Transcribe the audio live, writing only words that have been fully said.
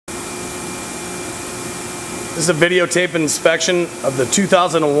This is a videotape inspection of the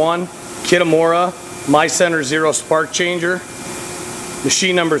 2001 Kitamura MYCENTER Zero Sparkchanger,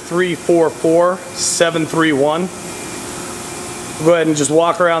 machine number 344731. We'll go ahead and just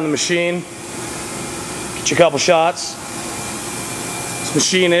walk around the machine, get you a couple shots. This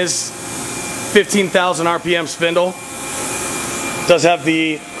machine is 15,000 RPM spindle. It does have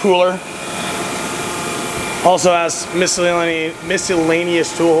the cooler. Also has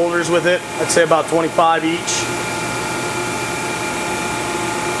miscellaneous tool holders with it. I'd say about 25 each.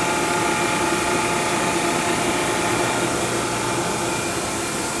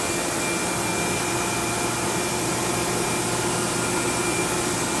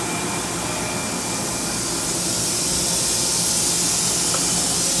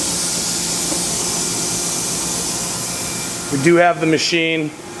 We do have the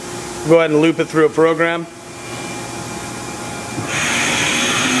machine. Go ahead and loop it through a program.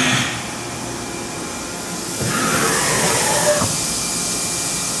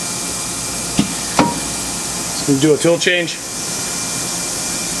 So we do a tool change.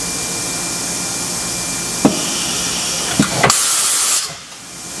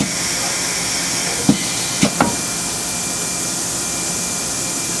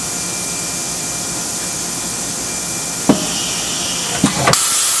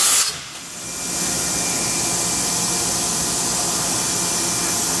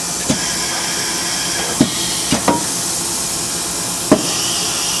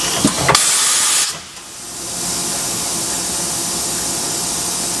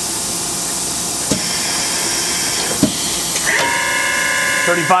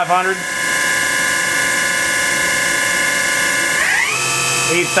 $3,500,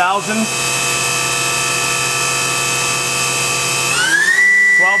 $8,000,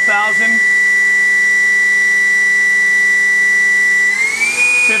 $12,000,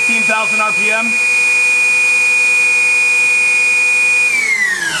 15,000 RPM.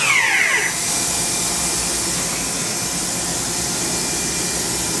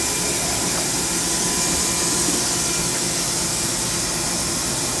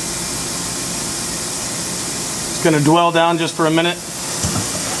 Going to dwell down just for a minute.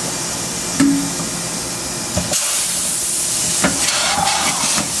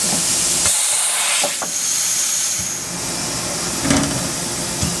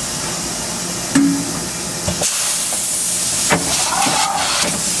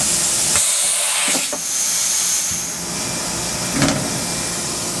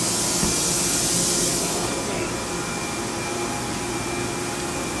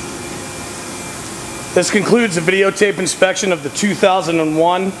 This concludes a videotape inspection of the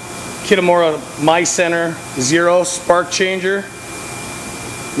 2001 Kitamura MYCENTER Zero Sparkchanger,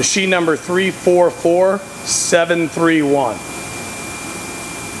 machine number 344731.